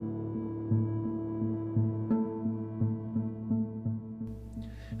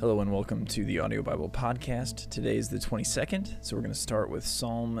Hello and welcome to the Audio Bible Podcast. Today is the 22nd, so we're going to start with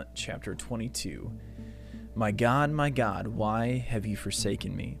Psalm chapter 22. My God, why have you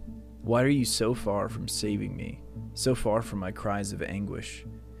forsaken me? Why are you so far from saving me, so far from my cries of anguish?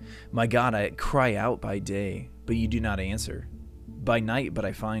 My God, I cry out by day, but you do not answer. By night, but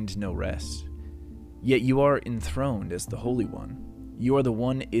I find no rest. Yet you are enthroned as the Holy One. You are the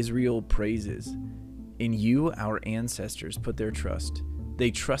one Israel praises. In you our ancestors put their trust. They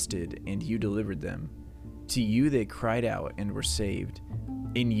trusted, and you delivered them. To you they cried out and were saved.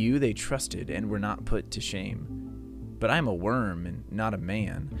 In you they trusted and were not put to shame. But I am a worm and not a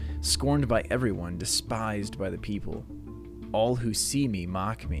man, scorned by everyone, despised by the people. All who see me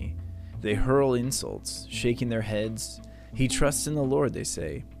mock me. They hurl insults, shaking their heads. He trusts in the Lord, they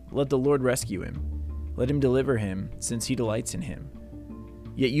say. Let the Lord rescue him. Let him deliver him, since he delights in him.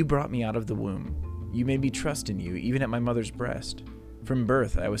 Yet you brought me out of the womb. You made me trust in you, even at my mother's breast. From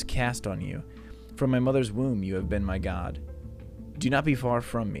birth I was cast on you. From my mother's womb you have been my God. Do not be far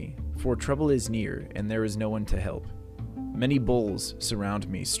from me, for trouble is near, and there is no one to help. Many bulls surround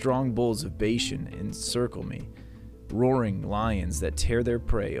me, strong bulls of Bashan encircle me. Roaring lions that tear their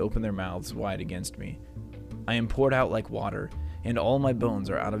prey open their mouths wide against me. I am poured out like water, and all my bones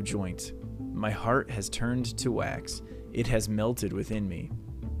are out of joint. My heart has turned to wax, it has melted within me.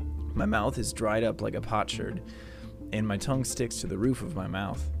 My mouth is dried up like a potsherd, and my tongue sticks to the roof of my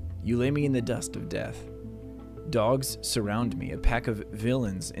mouth. You lay me in the dust of death. Dogs surround me, a pack of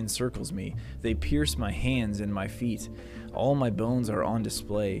villains encircles me. They pierce my hands and my feet. All my bones are on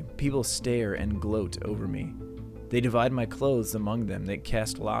display. People stare and gloat over me. They divide my clothes among them. They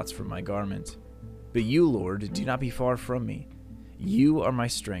cast lots for my garment. But you, Lord, do not be far from me. You are my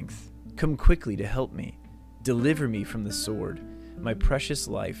strength. Come quickly to help me. Deliver me from the sword, my precious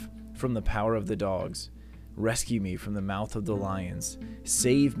life from the power of the dogs. Rescue me from the mouth of the lions.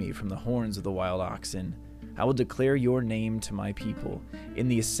 Save me from the horns of the wild oxen. I will declare your name to my people. In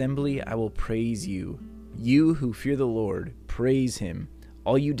the assembly I will praise you. You who fear the Lord, praise him.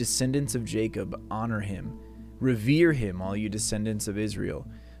 All you descendants of Jacob, honor him. Revere him, all you descendants of Israel.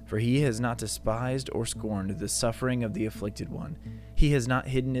 For he has not despised or scorned the suffering of the afflicted one. He has not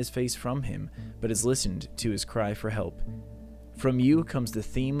hidden his face from him, but has listened to his cry for help. From you comes the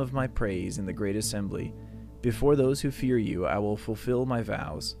theme of my praise in the great assembly. Before those who fear you, I will fulfill my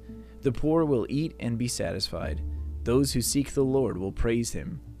vows. The poor will eat and be satisfied. Those who seek the Lord will praise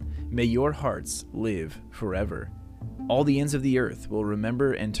him. May your hearts live forever. All the ends of the earth will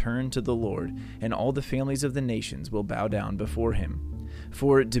remember and turn to the Lord, and all the families of the nations will bow down before him.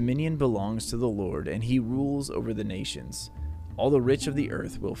 For dominion belongs to the Lord, and he rules over the nations. All the rich of the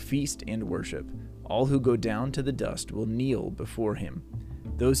earth will feast and worship. All who go down to the dust will kneel before him.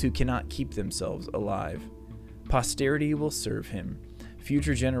 Those who cannot keep themselves alive. Posterity will serve him.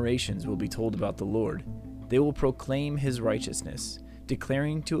 Future generations will be told about the Lord. They will proclaim his righteousness,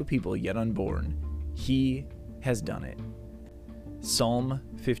 declaring to a people yet unborn, he has done it. Psalm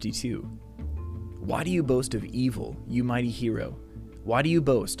 52. Why do you boast of evil, you mighty hero? Why do you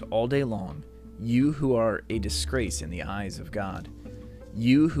boast all day long, you who are a disgrace in the eyes of God?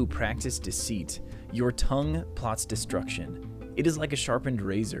 You who practice deceit, your tongue plots destruction. It is like a sharpened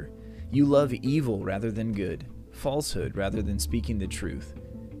razor. You love evil rather than good, falsehood rather than speaking the truth.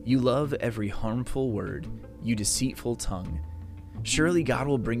 You love every harmful word, you deceitful tongue. Surely God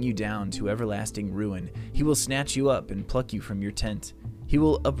will bring you down to everlasting ruin. He will snatch you up and pluck you from your tent. He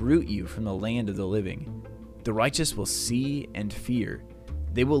will uproot you from the land of the living. The righteous will see and fear.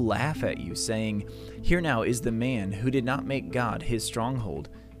 They will laugh at you, saying, Here now is the man who did not make God his stronghold,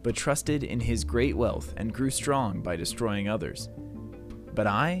 but trusted in his great wealth and grew strong by destroying others. But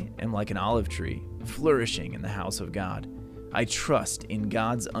I am like an olive tree, flourishing in the house of God. I trust in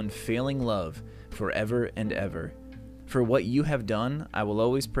God's unfailing love forever and ever. For what you have done, I will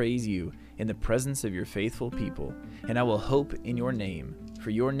always praise you in the presence of your faithful people, and I will hope in your name, for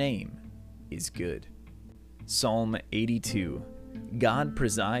your name is good. Psalm 82. God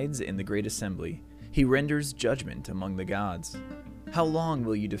presides in the great assembly. He renders judgment among the gods. How long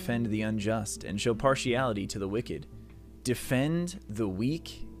will you defend the unjust and show partiality to the wicked? Defend the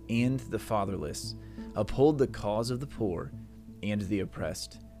weak and the fatherless. Uphold the cause of the poor and the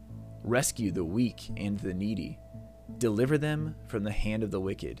oppressed. Rescue the weak and the needy. Deliver them from the hand of the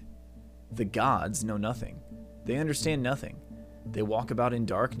wicked. The gods know nothing. They understand nothing. They walk about in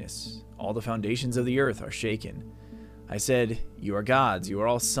darkness. All the foundations of the earth are shaken. I said, You are gods, you are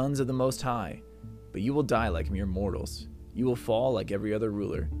all sons of the Most High. But you will die like mere mortals. You will fall like every other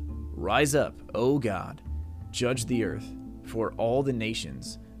ruler. Rise up, O God. Judge the earth, for all the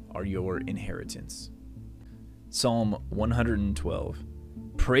nations are your inheritance. Psalm 112.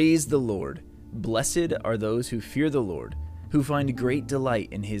 Praise the Lord. Blessed are those who fear the Lord, who find great delight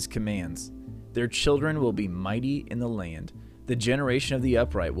in his commands. Their children will be mighty in the land. The generation of the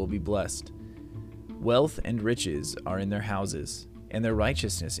upright will be blessed. Wealth and riches are in their houses, and their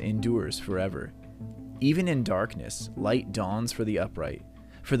righteousness endures forever. Even in darkness, light dawns for the upright,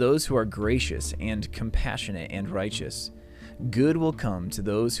 for those who are gracious and compassionate and righteous. Good will come to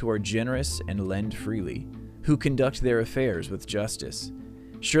those who are generous and lend freely, who conduct their affairs with justice.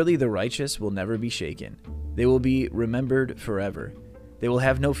 Surely the righteous will never be shaken. They will be remembered forever. They will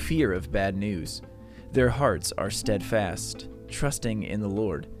have no fear of bad news. Their hearts are steadfast, trusting in the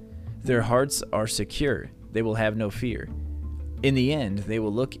Lord. Their hearts are secure. They will have no fear. In the end, they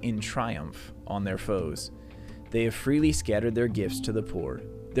will look in triumph on their foes. They have freely scattered their gifts to the poor.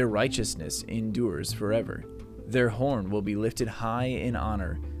 Their righteousness endures forever. Their horn will be lifted high in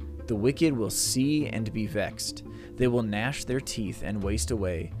honor. The wicked will see and be vexed. They will gnash their teeth and waste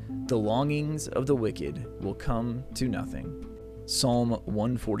away. The longings of the wicked will come to nothing. Psalm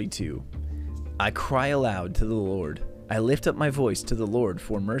 142. I cry aloud to the Lord. I lift up my voice to the Lord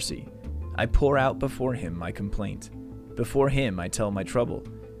for mercy. I pour out before him my complaint. Before him I tell my trouble.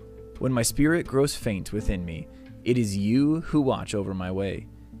 When my spirit grows faint within me, it is you who watch over my way.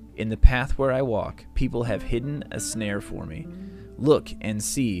 In the path where I walk, people have hidden a snare for me. Look and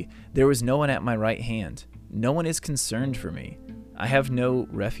see, there is no one at my right hand. No one is concerned for me. I have no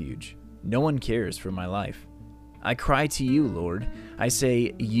refuge. No one cares for my life. I cry to you, Lord. I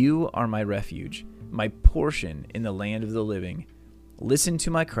say, you are my refuge, my portion in the land of the living. Listen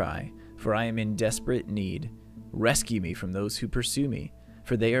to my cry, for I am in desperate need. Rescue me from those who pursue me,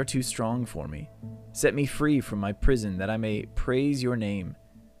 for they are too strong for me. Set me free from my prison, that I may praise your name.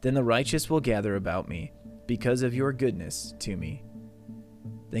 Then the righteous will gather about me, because of your goodness to me.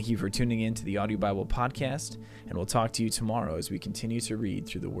 Thank you for tuning in to the Audio Bible Podcast, and we'll talk to you tomorrow as we continue to read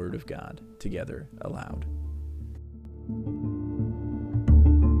through the Word of God together aloud.